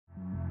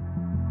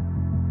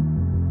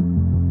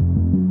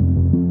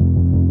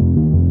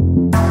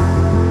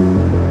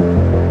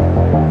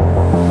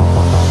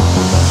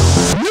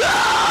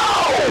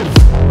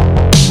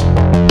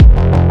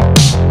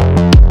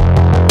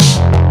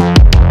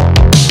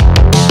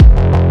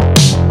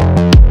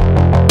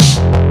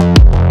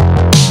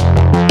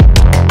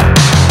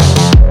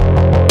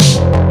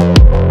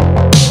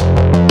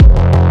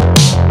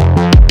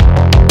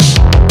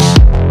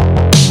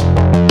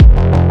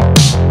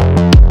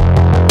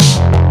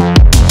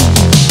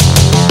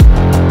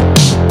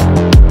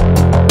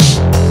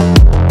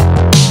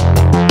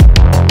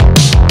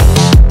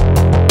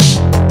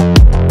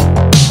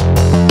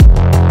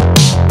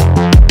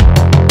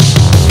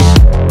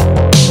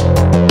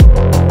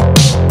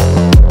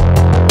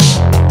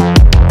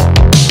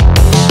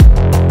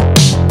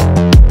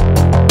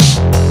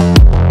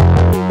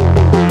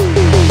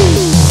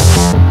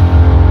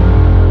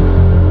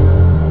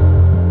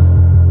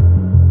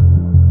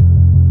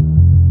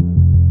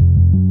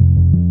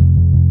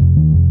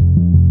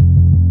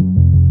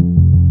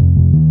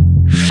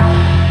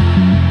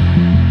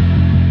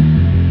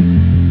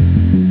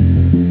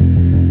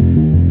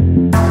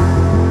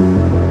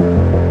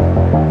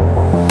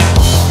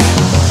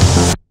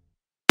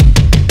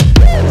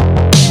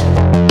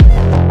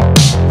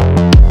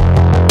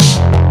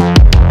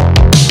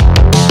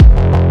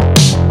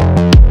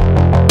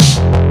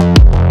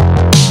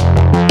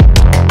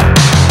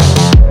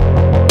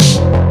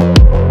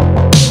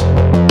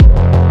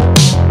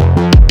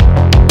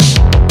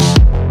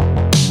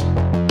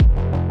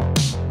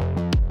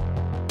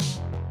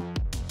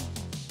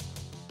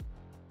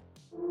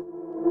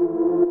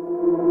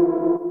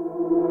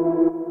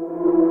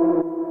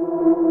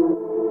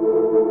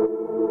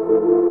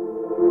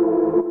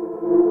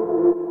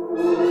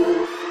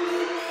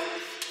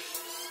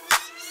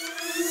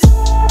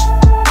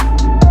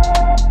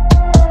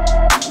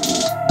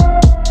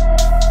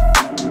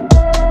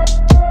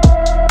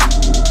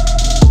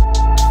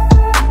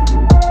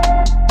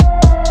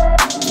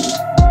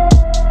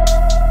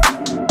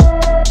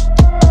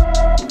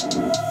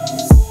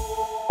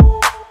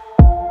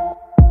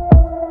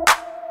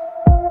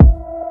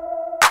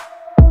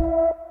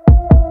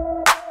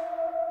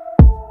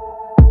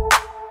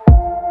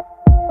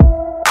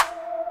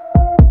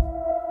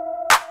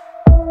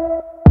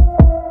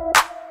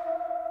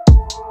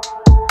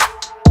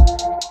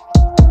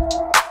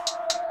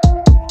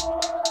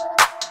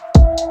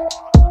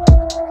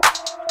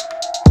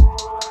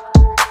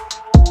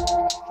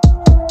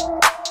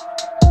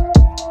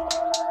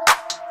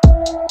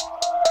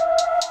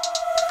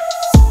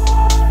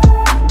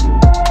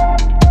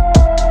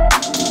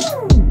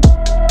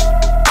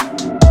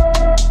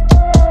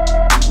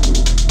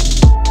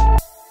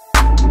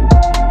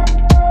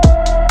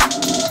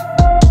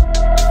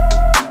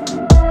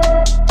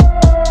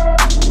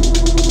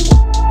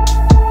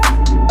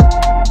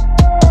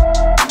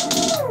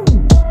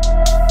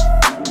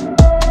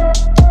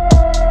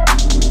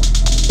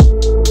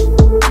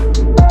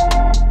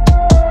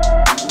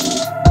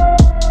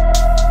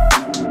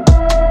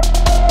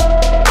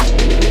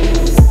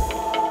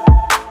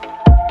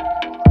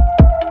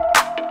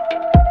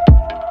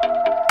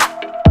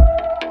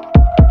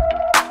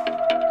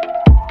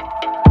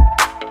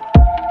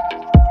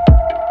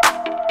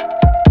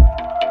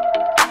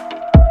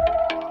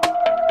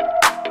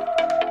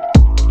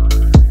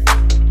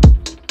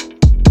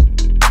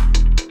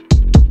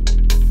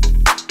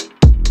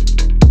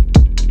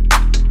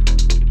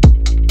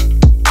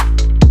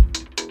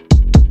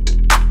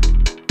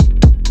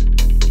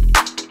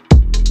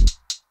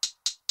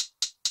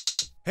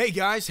Hey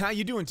guys, how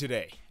you doing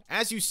today?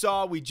 As you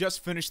saw, we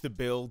just finished the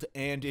build,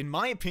 and in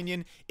my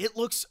opinion, it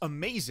looks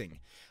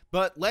amazing.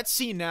 But let's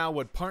see now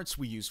what parts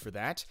we use for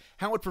that,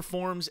 how it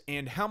performs,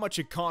 and how much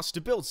it costs to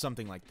build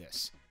something like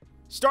this.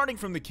 Starting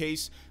from the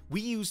case,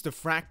 we used the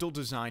Fractal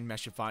Design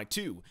Meshify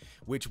 2,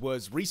 which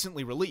was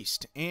recently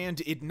released,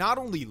 and it not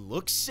only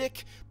looks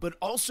sick, but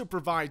also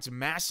provides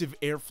massive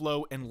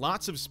airflow and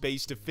lots of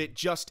space to fit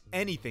just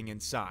anything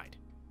inside.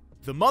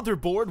 The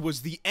motherboard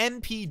was the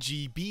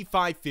MPG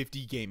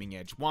B550 Gaming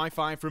Edge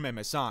Wi-Fi from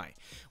MSI,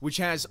 which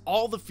has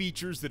all the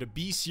features that a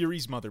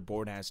B-series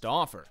motherboard has to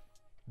offer.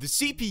 The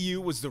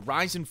CPU was the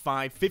Ryzen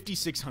 5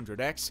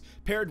 5600X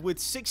paired with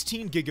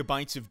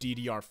 16GB of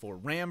DDR4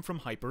 RAM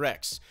from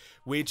HyperX,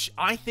 which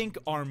I think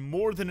are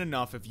more than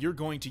enough if you're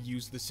going to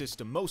use the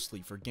system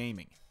mostly for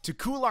gaming. To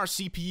cool our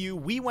CPU,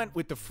 we went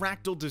with the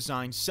Fractal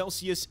Design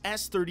Celsius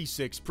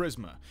S36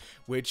 Prisma,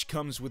 which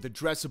comes with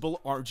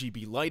addressable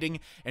RGB lighting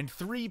and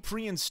 3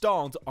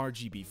 pre-installed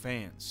RGB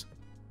fans.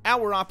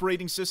 Our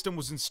operating system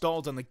was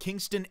installed on the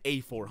Kingston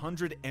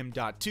A400 M.2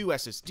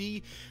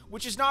 SSD,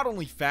 which is not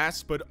only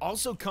fast, but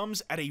also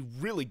comes at a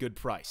really good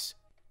price.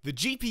 The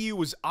GPU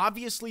was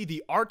obviously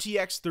the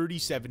RTX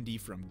 3070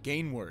 from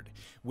Gainward,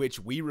 which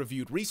we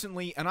reviewed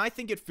recently, and I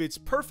think it fits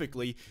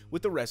perfectly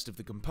with the rest of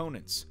the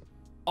components.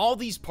 All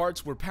these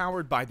parts were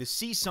powered by the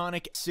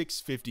Seasonic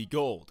 650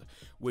 Gold,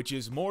 which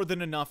is more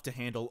than enough to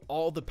handle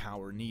all the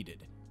power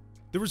needed.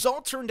 The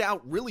result turned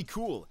out really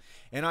cool,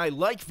 and I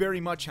like very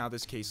much how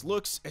this case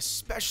looks,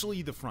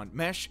 especially the front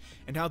mesh,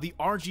 and how the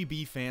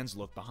RGB fans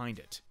look behind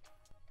it.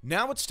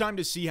 Now it's time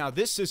to see how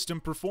this system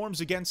performs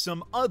against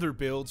some other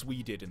builds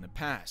we did in the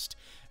past,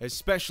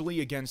 especially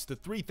against the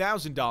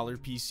 $3,000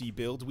 PC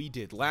build we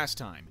did last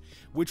time,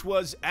 which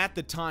was at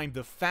the time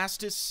the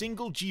fastest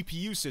single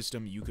GPU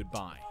system you could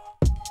buy.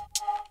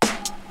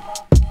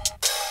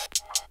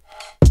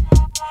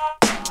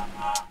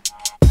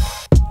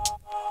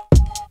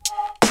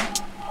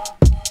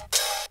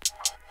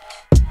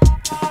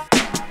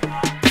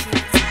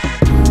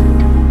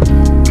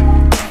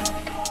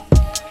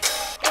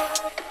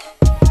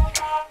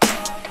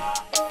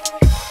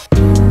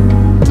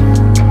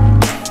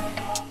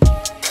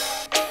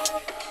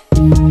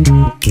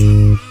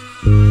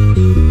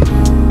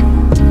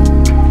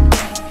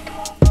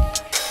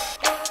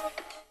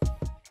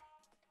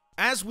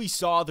 As we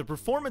saw, the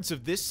performance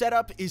of this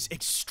setup is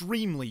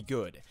extremely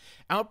good,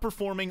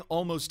 outperforming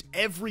almost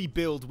every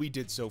build we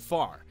did so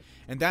far.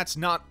 And that's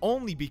not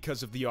only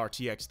because of the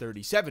RTX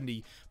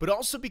 3070, but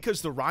also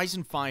because the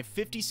Ryzen 5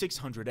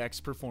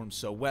 5600X performs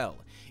so well,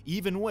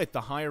 even with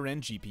the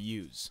higher-end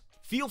GPUs.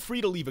 Feel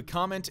free to leave a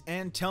comment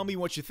and tell me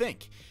what you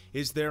think.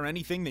 Is there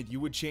anything that you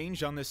would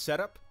change on this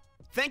setup?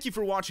 Thank you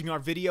for watching our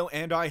video,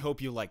 and I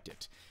hope you liked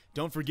it.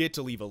 Don't forget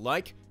to leave a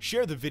like,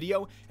 share the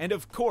video, and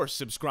of course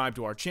subscribe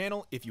to our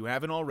channel if you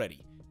haven't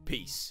already.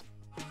 Peace.